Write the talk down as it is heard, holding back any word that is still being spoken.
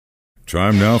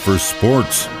Time now for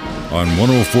sports on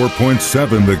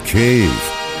 104.7 The Cave.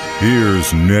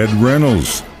 Here's Ned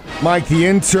Reynolds. Mike the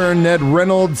intern, Ned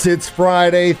Reynolds. It's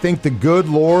Friday. Thank the good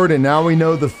Lord. And now we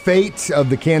know the fate of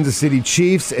the Kansas City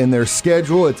Chiefs and their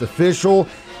schedule. It's official.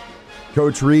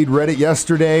 Coach Reed read it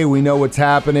yesterday. We know what's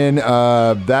happening.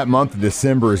 That month of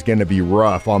December is going to be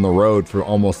rough on the road for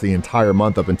almost the entire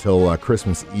month up until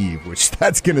Christmas Eve, which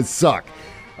that's going to suck.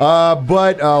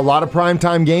 But a lot of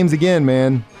primetime games again,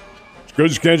 man. It's a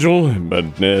good schedule,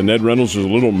 but Ned Reynolds is a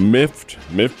little miffed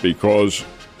because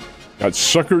got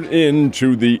suckered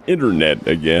into the internet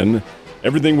again.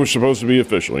 Everything was supposed to be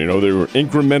official. You know, they were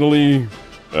incrementally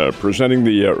presenting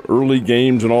the early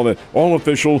games and all that, all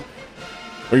official.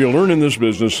 Well, you learn in this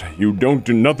business,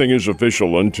 nothing is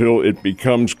official until it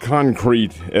becomes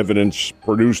concrete evidence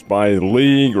produced by the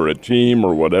league or a team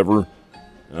or whatever.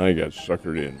 I got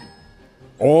suckered in.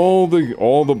 All the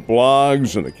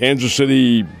blogs and the Kansas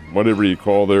City, whatever you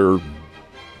call their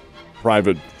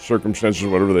private circumstances,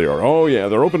 whatever they are. Oh, yeah,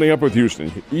 they're opening up with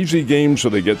Houston. Easy game, so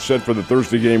they get set for the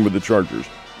Thursday game with the Chargers.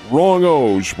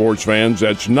 Wrong-o, sports fans.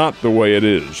 That's not the way it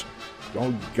is.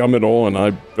 Don't gum it all, and I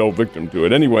fell victim to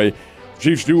it. Anyway,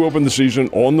 Chiefs do open the season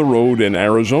on the road in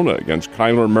Arizona against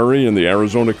Kyler Murray and the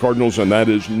Arizona Cardinals, and that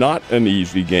is not an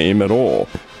easy game at all.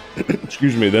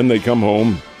 Excuse me. Then they come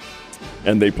home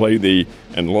and they play the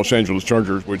Los Angeles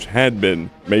Chargers, which had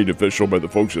been made official by the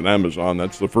folks at Amazon.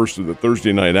 That's the first of the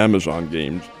Thursday night Amazon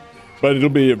games. But it'll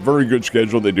be a very good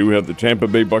schedule. They do have the Tampa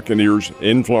Bay Buccaneers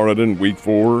in Florida in Week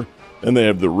 4. And they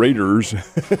have the Raiders,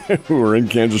 who are in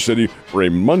Kansas City for a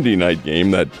Monday night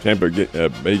game. That Tampa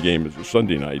Bay game is a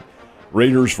Sunday night.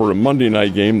 Raiders for a Monday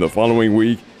night game the following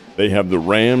week. They have the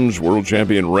Rams, world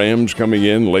champion Rams, coming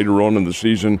in later on in the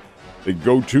season. They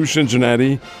go to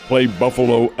Cincinnati, play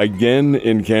Buffalo again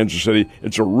in Kansas City.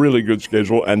 It's a really good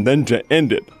schedule. And then to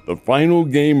end it, the final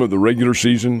game of the regular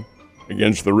season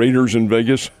against the Raiders in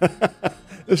Vegas.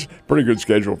 It's a pretty good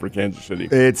schedule for Kansas City.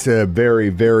 It's a very,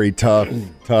 very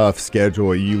tough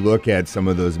schedule. You look at some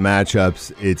of those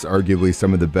matchups, it's arguably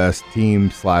some of the best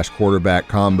team/quarterback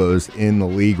combos in the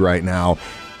league right now.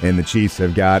 And the Chiefs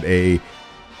have got a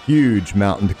huge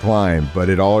mountain to climb. But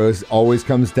it always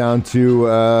comes down to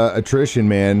attrition,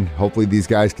 man. Hopefully these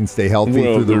guys can stay healthy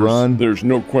through the run. There's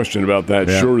no question about that.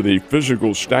 Yeah. Sure, the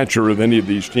physical stature of any of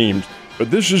these teams. But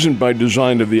this isn't by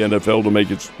design of the NFL to make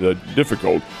it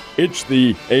difficult. It's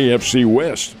the AFC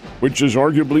West, which is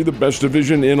arguably the best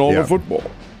division in all of football.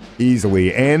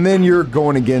 Easily. And then you're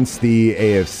going against the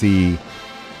AFC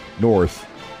North,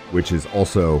 which is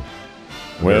also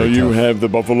you have the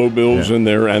Buffalo Bills in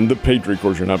there and the Patriots. Of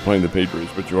course, you're not playing the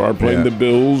Patriots, but you are playing the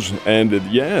Bills. And,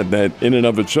 that in and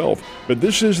of itself. But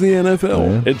this is the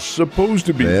NFL. Yeah. It's supposed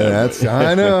to be that way.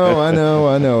 I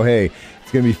know. Hey.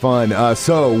 It's going to be fun.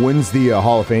 So, when's the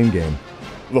Hall of Fame game?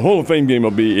 The Hall of Fame game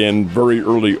will be in very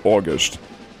early August.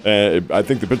 I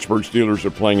think the Pittsburgh Steelers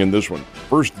are playing in this one.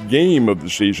 First game of the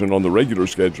season on the regular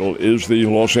schedule is the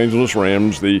Los Angeles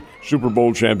Rams. The Super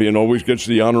Bowl champion always gets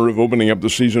the honor of opening up the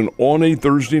season on a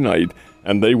Thursday night,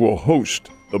 and they will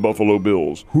host the Buffalo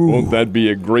Bills. Ooh. Won't that be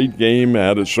a great game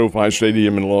at SoFi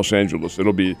Stadium in Los Angeles?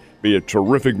 It'll be a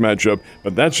terrific matchup,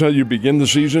 but that's how you begin the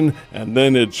season, and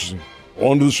then it's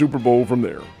on to the Super Bowl from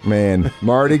there. Man, I'm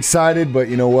already excited, but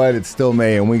you know what? It's still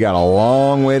May, and we got a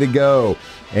long way to go.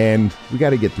 And we got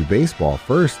to get through baseball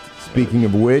first. Speaking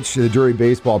of which, the Drury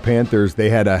Baseball Panthers, they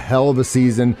had a hell of a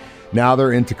season. Now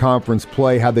they're into conference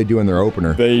play. How'd they do in their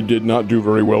opener? They did not do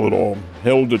very well at all.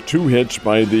 Held to 2 hits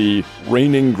by the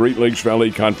reigning Great Lakes Valley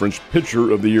Conference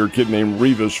Pitcher of the Year, kid named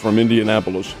Rivas from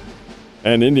Indianapolis.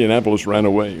 And Indianapolis ran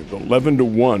away. It was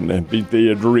 11-1 and beat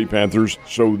the Drury Panthers.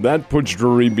 So that puts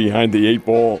Drury behind the 8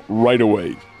 ball right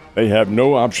away. They have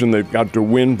no option. They've got to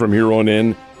win from here on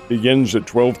in. Begins at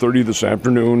 12:30 this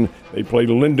afternoon. They play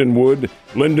Lindenwood.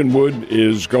 Lindenwood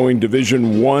is going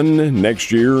Division I next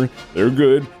year. They're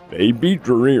good. They beat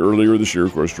Drury earlier this year.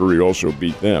 Of course, Drury also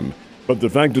beat them. But the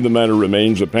fact of the matter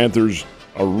remains, the Panthers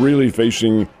are really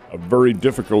facing a very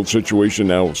difficult situation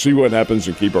now. We'll see what happens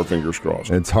and keep our fingers crossed.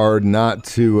 It's hard not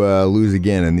to lose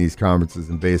again in these conferences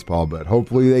in baseball, but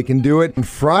hopefully they can do it.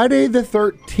 Friday the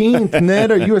 13th,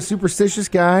 Ned, are you a superstitious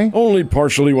guy? Only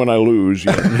partially when I lose.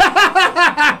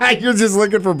 You're just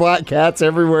looking for black cats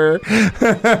everywhere.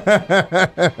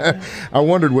 I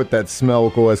wondered what that smell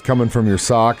was coming from your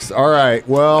socks. All right,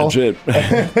 well, that's it.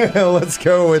 Let's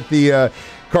go with the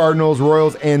Cardinals,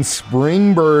 Royals, and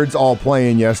Springbirds all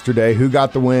playing yesterday. Who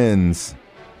got the wins?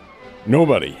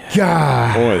 Nobody.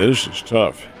 God. Boy, this is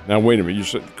tough. Now, wait a minute. You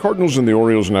said the Cardinals and the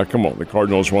Orioles. Now, come on. The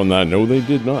Cardinals won that. No, they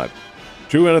did not.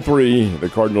 2 out of 3, the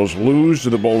Cardinals lose to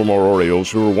the Baltimore Orioles,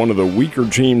 who are one of the weaker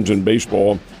teams in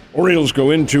baseball. Orioles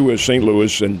go into St.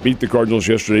 Louis and beat the Cardinals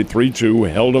yesterday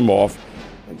 3-2, held them off.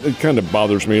 It kind of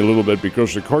bothers me a little bit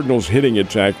because the Cardinals' hitting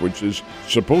attack, which is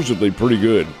supposedly pretty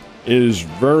good, is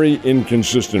very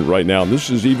inconsistent right now. This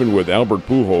is even with Albert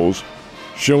Pujols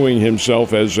showing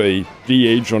himself as a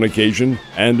DH on occasion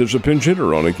and as a pinch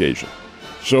hitter on occasion.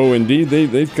 So, indeed,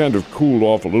 they've kind of cooled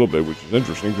off a little bit, which is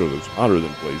interesting because it's hotter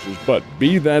than places. But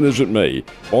be that as it may,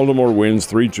 Baltimore wins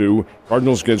 3-2.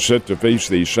 Cardinals get set to face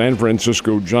the San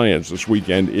Francisco Giants this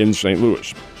weekend in St.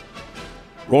 Louis.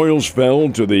 Royals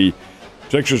fell to the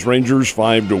Texas Rangers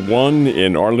 5-1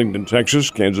 in Arlington,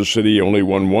 Texas. Kansas City only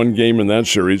won one game in that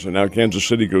series, and now Kansas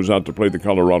City goes out to play the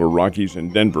Colorado Rockies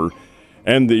in Denver.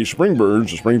 And the Springbirds,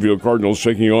 the Springfield Cardinals,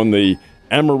 taking on the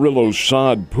Amarillo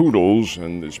Sod Poodles,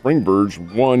 and the Springbirds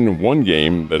won one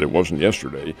game, but it wasn't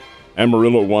yesterday.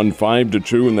 Amarillo won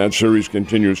 5-2, and that series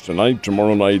continues tonight,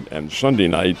 tomorrow night, and Sunday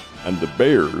night. And the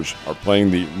Bears are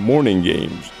playing the morning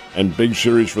games, and big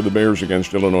series for the Bears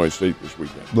against Illinois State this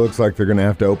weekend. Looks like they're going to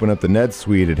have to open up the Ned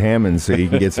Suite at Hammond so you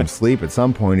can get some sleep at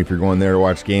some point if you're going there to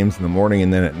watch games in the morning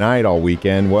and then at night all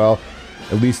weekend. Well,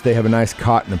 at least they have a nice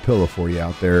cot and a pillow for you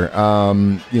out there. I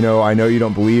know you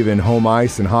don't believe in home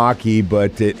ice and hockey,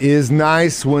 but it is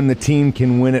nice when the team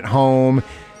can win at home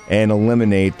and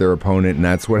eliminate their opponent, and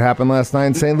that's what happened last night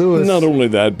in St. Louis. Not only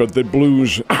that, but the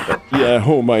Blues,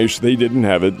 home ice, they didn't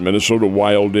have it. Minnesota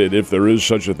Wild did, if there is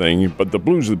such a thing, but the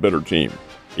Blues are the better team.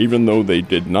 Even though they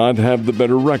did not have the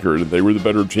better record, they were the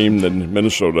better team than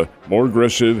Minnesota. More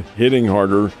aggressive, hitting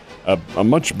harder, a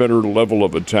much better level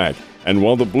of attack. And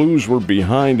while the Blues were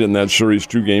behind in that series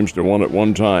 2-1 at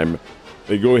one time,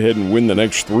 they go ahead and win the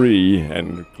next three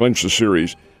and clinch the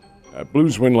series.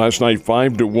 Blues win last night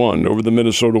 5-1 over the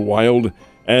Minnesota Wild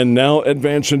and now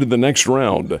advance into the next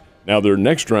round. Now their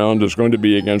next round is going to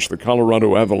be against the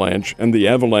Colorado Avalanche, and the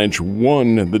Avalanche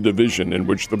won the division in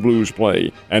which the Blues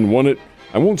play and won it.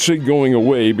 I won't say going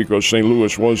away because St.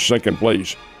 Louis was second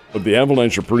place, but the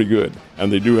Avalanche are pretty good,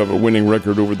 and they do have a winning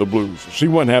record over the Blues. See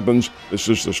what happens. This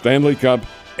is the Stanley Cup.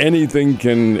 Anything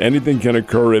can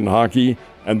occur in hockey,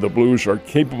 and the Blues are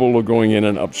capable of going in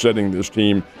and upsetting this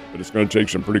team, but it's going to take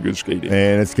some pretty good skating.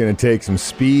 And it's going to take some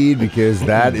speed because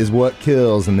that is what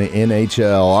kills in the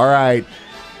NHL. All right.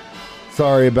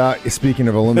 Speaking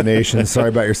of elimination, sorry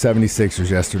about your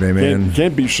 76ers yesterday, man.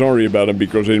 Can't be sorry about them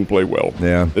because they didn't play well.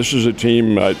 Yeah. This is a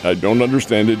team, I don't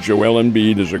understand it. Joel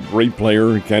Embiid is a great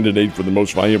player, candidate for the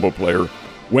most valuable player.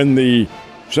 When the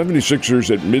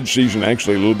 76ers at midseason,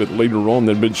 actually a little bit later on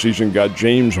than midseason, got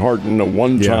James Harden, a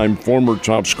one-time former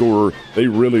top scorer, they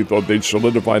really thought they'd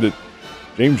solidified it.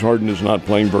 James Harden is not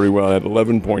playing very well. Had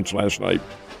 11 points last night.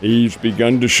 He's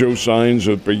begun to show signs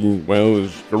of being,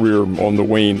 his career on the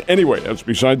wane. Anyway, that's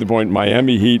beside the point.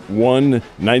 Miami Heat won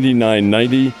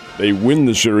 99-90. They win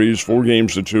the series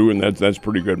 4-2, and that's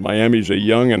pretty good. Miami's a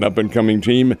young and up-and-coming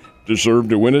team, deserve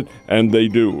to win it, and they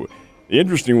do. The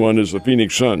interesting one is the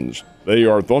Phoenix Suns. They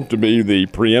are thought to be the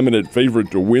preeminent favorite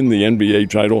to win the NBA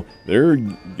title. They're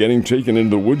getting taken into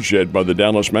the woodshed by the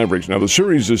Dallas Mavericks. Now, the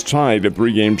series is tied at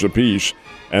 3 games apiece,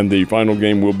 and the final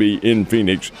game will be in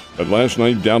Phoenix. But last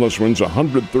night, Dallas wins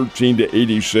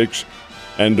 113-86,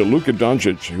 and Luka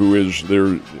Doncic, who is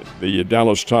the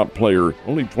Dallas top player,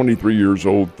 only 23 years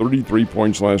old, 33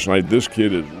 points last night. This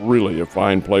kid is really a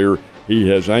fine player. He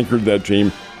has anchored that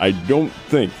team. I don't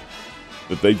think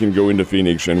that they can go into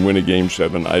Phoenix and win a Game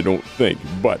 7. I don't think.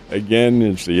 But, again,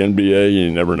 it's the NBA. You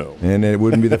never know. And it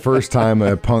wouldn't be the first time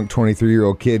a punk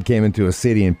 23-year-old kid came into a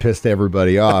city and pissed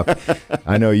everybody off.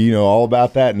 I know you know all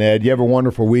about that, Ned. You have a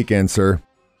wonderful weekend, sir.